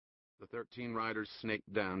13 riders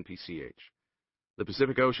snaked down PCH. The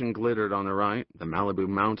Pacific Ocean glittered on the right. The Malibu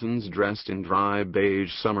Mountains, dressed in dry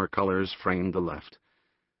beige summer colors, framed the left.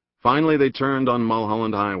 Finally, they turned on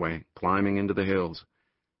Mulholland Highway, climbing into the hills.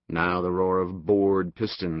 Now the roar of bored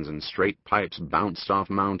pistons and straight pipes bounced off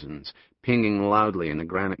mountains, pinging loudly in the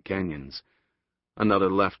granite canyons.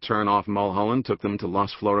 Another left turn off Mulholland took them to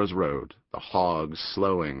Las Flores Road, the hogs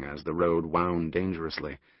slowing as the road wound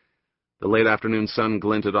dangerously. The late afternoon sun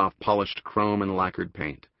glinted off polished chrome and lacquered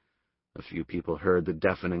paint. A few people heard the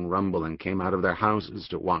deafening rumble and came out of their houses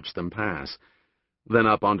to watch them pass. Then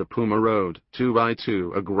up onto Puma Road, 2 by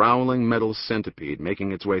 2, a growling metal centipede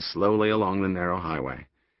making its way slowly along the narrow highway.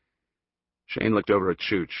 Shane looked over at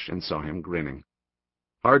Chooch and saw him grinning.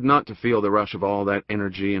 Hard not to feel the rush of all that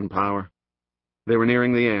energy and power. They were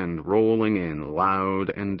nearing the end, rolling in,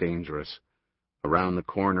 loud and dangerous. Around the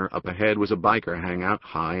corner, up ahead, was a biker hangout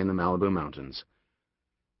high in the Malibu Mountains.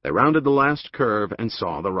 They rounded the last curve and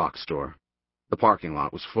saw the rock store. The parking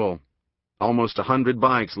lot was full. Almost 100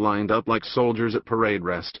 bikes lined up like soldiers at parade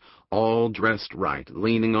rest, all dressed right,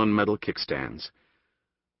 leaning on metal kickstands.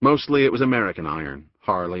 Mostly it was American iron,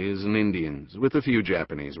 Harleys and Indians, with a few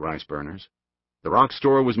Japanese rice burners. The rock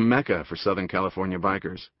store was Mecca for Southern California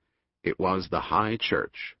bikers. It was the high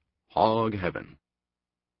church, hog heaven.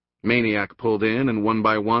 Maniac pulled in, and one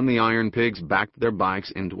by one the iron pigs backed their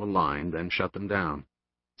bikes into a line, then shut them down.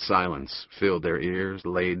 Silence filled their ears,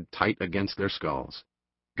 laid tight against their skulls.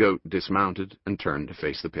 Goat dismounted and turned to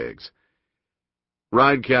face the pigs.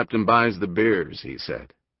 "Ride captain buys the beers," he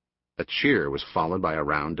said. A cheer was followed by a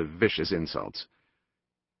round of vicious insults.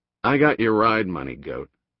 "I got your ride money,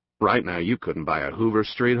 Goat. Right now you couldn't buy a Hoover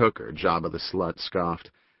Street hooker," Jabba the Slut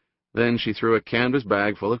scoffed. Then she threw a canvas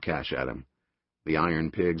bag full of cash at him. The iron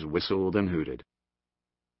pigs whistled and hooted.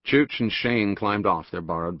 Chooch and Shane climbed off their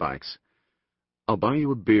borrowed bikes. "I'll buy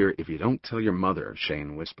you a beer if you don't tell your mother,"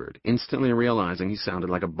 Shane whispered, instantly realizing he sounded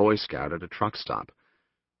like a Boy Scout at a truck stop.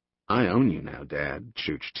 "I own you now, Dad,"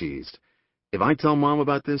 Chooch teased. "If I tell Mom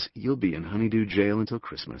about this, you'll be in honeydew jail until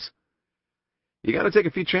Christmas." "You gotta take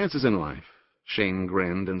a few chances in life." Shane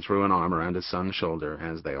grinned and threw an arm around his son's shoulder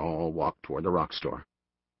as they all walked toward the rock store.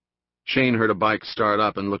 Shane heard a bike start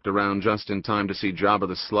up and looked around just in time to see Jabba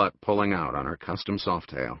the Slut pulling out on her custom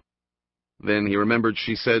softail. Then he remembered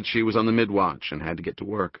she said she was on the mid-watch and had to get to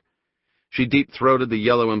work. She deep-throated the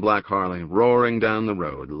yellow and black Harley, roaring down the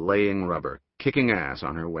road, laying rubber, kicking ass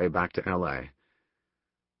on her way back to L.A.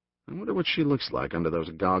 "I wonder what she looks like under those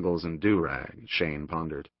goggles and do-rag," Shane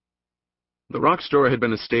pondered. The rock store had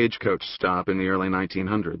been a stagecoach stop in the early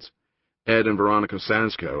 1900s. Ed and Veronica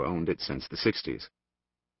Sazko owned it since the 60s.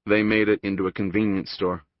 They made it into a convenience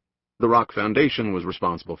store. The Rock Foundation was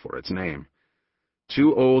responsible for its name.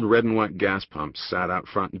 2 old red and white gas pumps sat out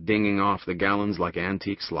front, dinging off the gallons like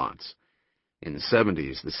antique slots. In the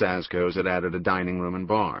 70s, the Sazkos had added a dining room and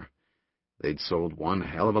bar. They'd sold one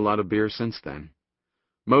hell of a lot of beer since then.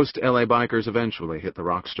 Most L.A. bikers eventually hit the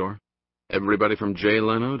rock store. Everybody from Jay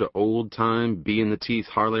Leno to old-time bee-in-the-teeth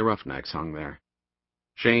Harley roughnecks hung there.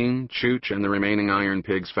 Shane, Chooch, and the remaining iron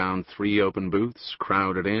pigs found 3 open booths,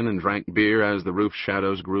 crowded in, and drank beer as the roof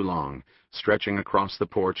shadows grew long, stretching across the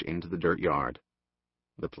porch into the dirt yard.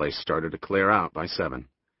 The place started to clear out by 7.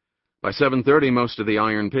 By 7:30, most of the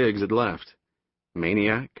iron pigs had left.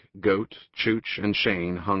 Maniac, Goat, Chooch, and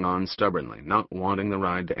Shane hung on stubbornly, not wanting the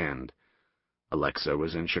ride to end. Alexa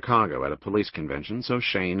was in Chicago at a police convention, so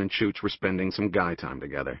Shane and Chooch were spending some guy time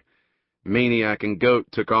together. Maniac and Goat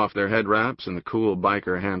took off their head wraps, and the cool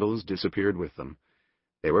biker handles disappeared with them.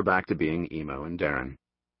 They were back to being Emo and Darren.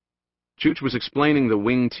 Chooch was explaining the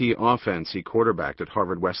wing tee offense he quarterbacked at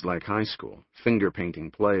Harvard Westlake High School,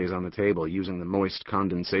 finger-painting plays on the table using the moist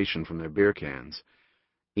condensation from their beer cans.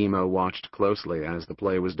 Emo watched closely as the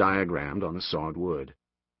play was diagrammed on the sawed wood.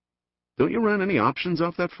 "Don't you run any options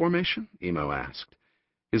off that formation?" Emo asked.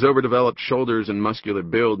 His overdeveloped shoulders and muscular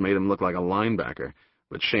build made him look like a linebacker,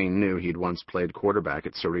 but Shane knew he'd once played quarterback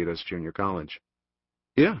at Cerritos Junior College.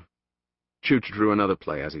 "Yeah." Chooch drew another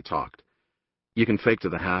play as he talked. "You can fake to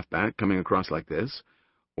the halfback coming across like this,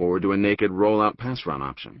 or do a naked roll-out pass-run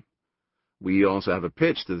option. We also have a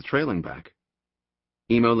pitch to the trailing back."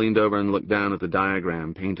 Emo leaned over and looked down at the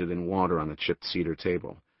diagram painted in water on the chipped cedar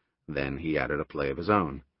table. Then he added a play of his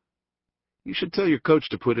own. "You should tell your coach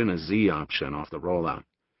to put in a Z option off the rollout.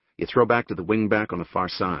 You throw back to the wingback on the far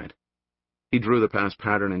side." He drew the pass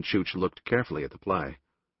pattern, and Chooch looked carefully at the play.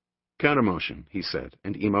 "Counter motion," he said,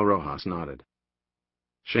 and Emo Rojas nodded.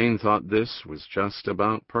 Shane thought this was just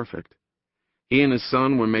about perfect. He and his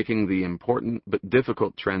son were making the important but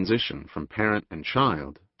difficult transition from parent and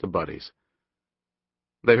child to buddies.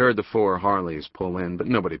 They heard the 4 Harleys pull in, but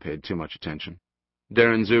nobody paid too much attention.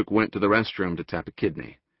 Darren Zook went to the restroom to tap a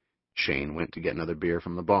kidney. Shane went to get another beer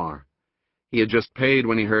from the bar. He had just paid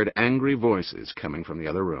when he heard angry voices coming from the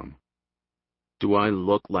other room. "Do I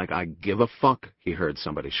look like I give a fuck?" he heard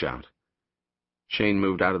somebody shout. Shane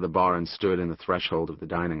moved out of the bar and stood in the threshold of the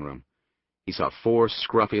dining room. He saw 4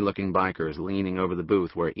 scruffy-looking bikers leaning over the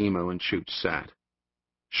booth where Emo and Chooch sat.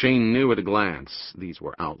 Shane knew at a glance these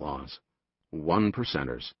were outlaws.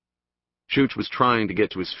 1%ers. Chooch was trying to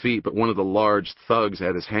get to his feet, but one of the large thugs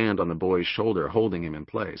had his hand on the boy's shoulder, holding him in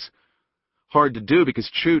place. Hard to do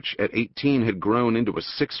because Chooch, at 18, had grown into a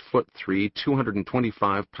 6'3",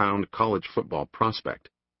 225-pound college football prospect.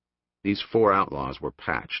 These 4 outlaws were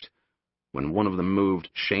patched. When one of them moved,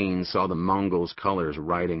 Shane saw the Mongol's colors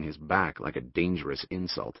riding his back like a dangerous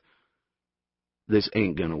insult. "This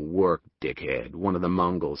ain't gonna work, dickhead," one of the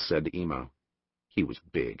Mongols said to Emo. He was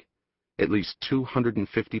big. At least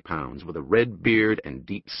 250 pounds, with a red beard and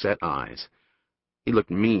deep-set eyes. He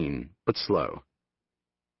looked mean, but slow.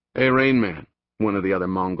 "Hey, Rain Man," one of the other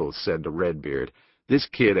Mongols said to Redbeard, "this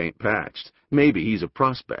kid ain't patched. Maybe he's a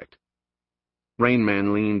prospect." Rain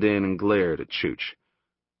Man leaned in and glared at Chooch.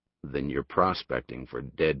 "Then you're prospecting for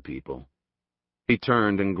dead people." He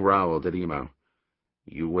turned and growled at Emo.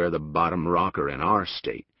 "You wear the bottom rocker in our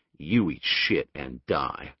state. You eat shit and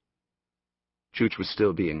die." Chooch was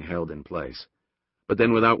still being held in place. But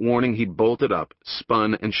then, without warning, he bolted up,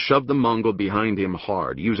 spun, and shoved the Mongol behind him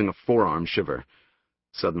hard, using a forearm shiver.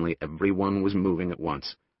 Suddenly, everyone was moving at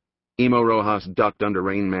once. Emo Rojas ducked under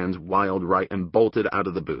Rain Man's wild right and bolted out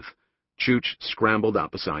of the booth. Chooch scrambled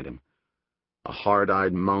out beside him. A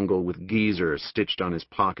hard-eyed Mongol with geezer stitched on his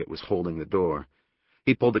pocket was holding the door.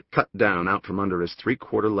 He pulled a cut-down out from under his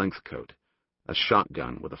 3/4-length coat, a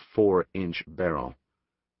shotgun with a 4-inch barrel.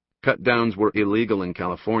 Cut-downs were illegal in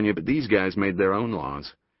California, but these guys made their own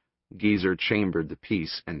laws. Geezer chambered the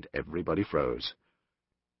piece, and everybody froze.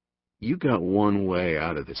 "You got one way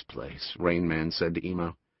out of this place," Rain Man said to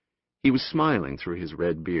Emo. He was smiling through his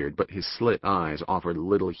red beard, but his slit eyes offered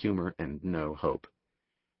little humor and no hope.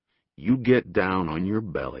 "You get down on your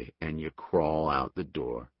belly and you crawl out the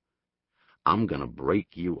door. I'm gonna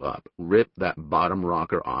break you up, rip that bottom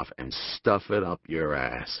rocker off, and stuff it up your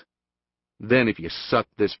ass. Then if you suck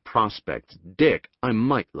this prospect's dick, I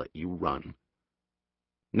might let you run."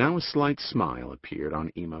 Now a slight smile appeared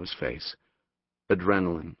on Emo's face.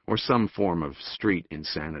 Adrenaline, or some form of street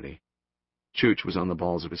insanity. Chooch was on the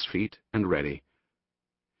balls of his feet and ready.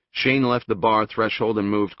 Shane left the bar threshold and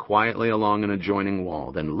moved quietly along an adjoining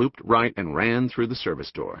wall, then looped right and ran through the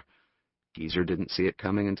service door. Geezer didn't see it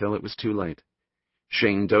coming until it was too late.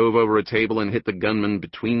 Shane dove over a table and hit the gunman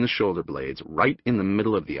between the shoulder blades, right in the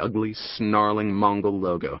middle of the ugly, snarling Mongol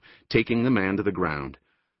logo, taking the man to the ground.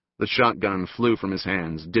 The shotgun flew from his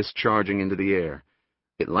hands, discharging into the air.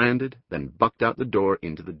 It landed, then bucked out the door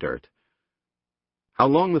into the dirt. How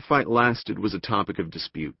long the fight lasted was a topic of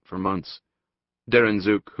dispute for months. Darren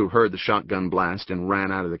Zook, who heard the shotgun blast and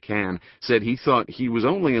ran out of the can, said he thought he was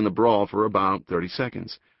only in the brawl for about 30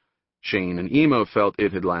 seconds. Shane and Emo felt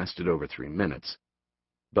it had lasted over 3 minutes.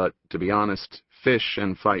 But, to be honest, fish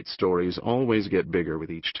and fight stories always get bigger with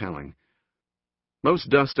each telling. Most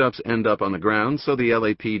dust-ups end up on the ground, so the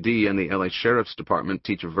LAPD and the LA Sheriff's Department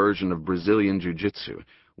teach a version of Brazilian Jiu-Jitsu,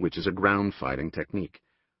 which is a ground-fighting technique.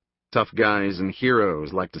 Tough guys and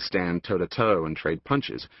heroes like to stand toe-to-toe and trade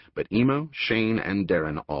punches, but Emo, Shane, and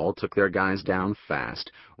Darren all took their guys down fast,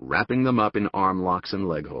 wrapping them up in arm locks and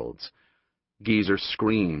leg holds. Geezer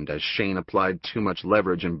screamed as Shane applied too much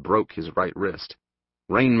leverage and broke his right wrist.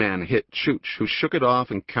 Rain Man hit Chooch, who shook it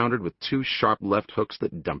off and countered with 2 sharp left hooks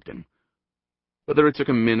that dumped him. Whether it took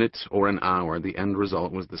a minute or an hour, the end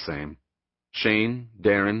result was the same. Shane,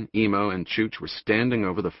 Darren, Emo, and Chooch were standing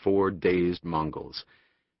over the 4 dazed Mongols.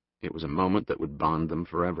 It was a moment that would bond them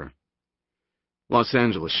forever. "Los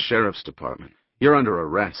Angeles Sheriff's Department, you're under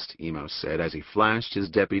arrest," Emo said as he flashed his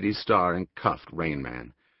deputy's star and cuffed Rain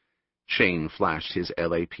Man. Shane flashed his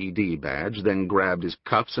LAPD badge, then grabbed his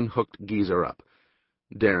cuffs and hooked Geezer up.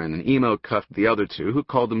 Darren and Emo cuffed the other 2, who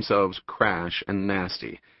called themselves Crash and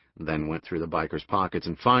Nasty, then went through the bikers' pockets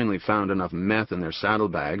and finally found enough meth in their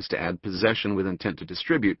saddlebags to add possession with intent to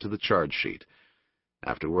distribute to the charge sheet.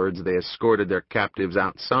 Afterwards, they escorted their captives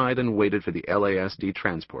outside and waited for the LASD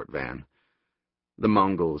transport van. The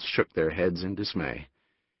Mongols shook their heads in dismay.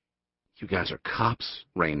 "You guys are cops?"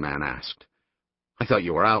 Rain Man asked. "I thought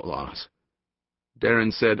you were outlaws."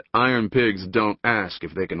 Darren said, "Iron pigs don't ask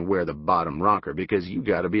if they can wear the bottom rocker because you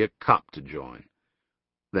gotta be a cop to join."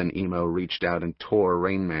 Then Emo reached out and tore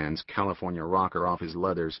Rain Man's California rocker off his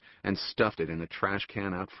leathers and stuffed it in the trash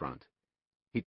can out front.